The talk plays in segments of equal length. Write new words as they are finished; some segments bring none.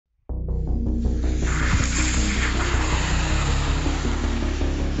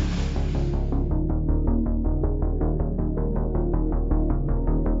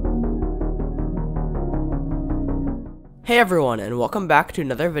Hey everyone, and welcome back to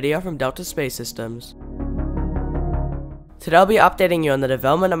another video from Delta Space Systems. Today I'll be updating you on the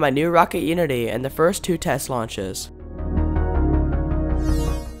development of my new rocket Unity and the first two test launches.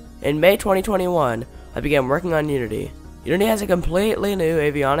 In May 2021, I began working on Unity. Unity has a completely new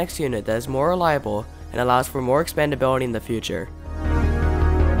avionics unit that is more reliable and allows for more expandability in the future.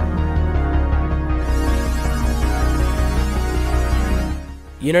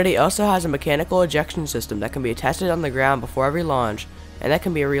 Unity also has a mechanical ejection system that can be tested on the ground before every launch, and that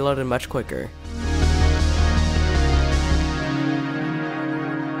can be reloaded much quicker.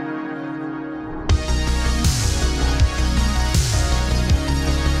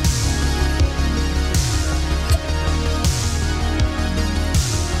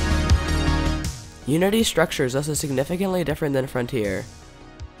 Unity's structure is also significantly different than Frontier.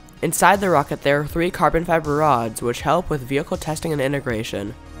 Inside the rocket there are 3 carbon fiber rods which help with vehicle testing and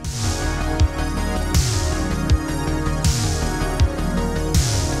integration.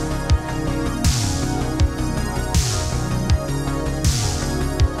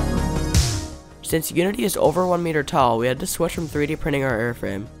 Since Unity is over 1 meter tall, we had to switch from 3D printing our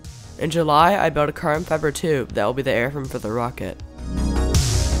airframe. In July, I built a carbon fiber tube that will be the airframe for the rocket.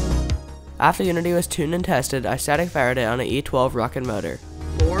 After Unity was tuned and tested, I static fired it on an E12 rocket motor.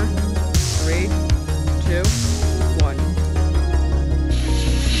 4, 3, 2, 1.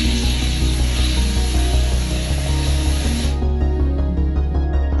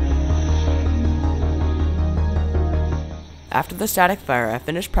 After the static fire, I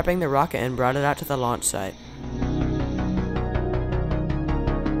finished prepping the rocket and brought it out to the launch site.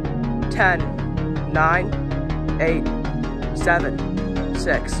 10, 9, 8, 7,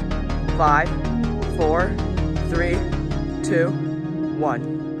 6, 5, 4, 3, 2,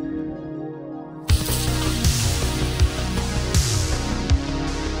 1.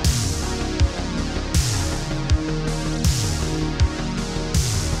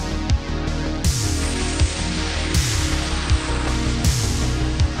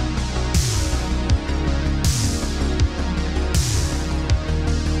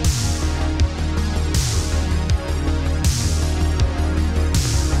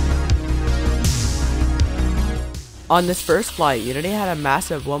 On this first flight, Unity had a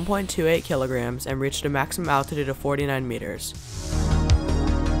massive 1.28 kilograms and reached a maximum altitude of 49 meters.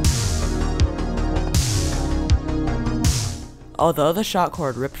 Although the shot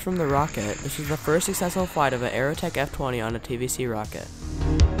cord ripped from the rocket, this was the first successful flight of an Aerotech F-20 on a TVC rocket.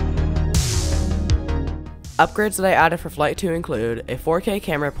 Upgrades that I added for Flight 2 include a 4K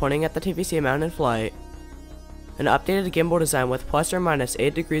camera pointing at the TVC mount in flight, an updated gimbal design with plus or minus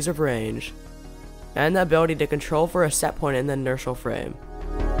 8 degrees of range, and the ability to control for a set point in the inertial frame.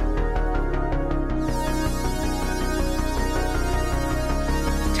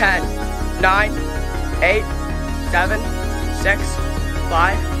 Ten, 9, 8, 7, 6,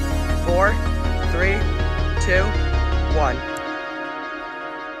 5, 4, 3, 2, 1.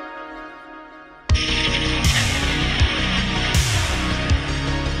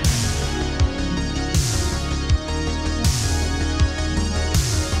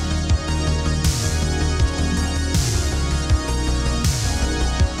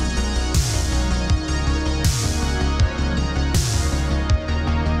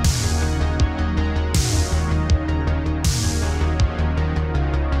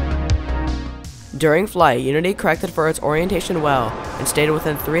 During flight, Unity corrected for its orientation well and stayed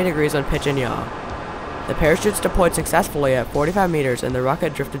within 3 degrees on pitch and yaw. The parachutes deployed successfully at 45 meters and the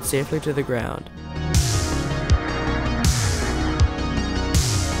rocket drifted safely to the ground.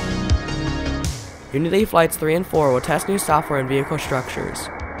 Unity Flights 3 and 4 will test new software and vehicle structures.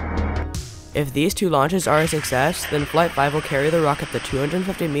 If these 2 launches are a success, then Flight 5 will carry the rocket to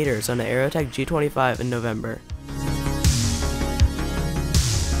 250 meters on the Aerotech G25 in November.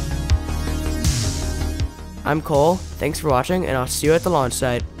 I'm Cole, thanks for watching, and I'll see you at the launch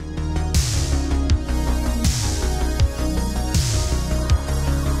site.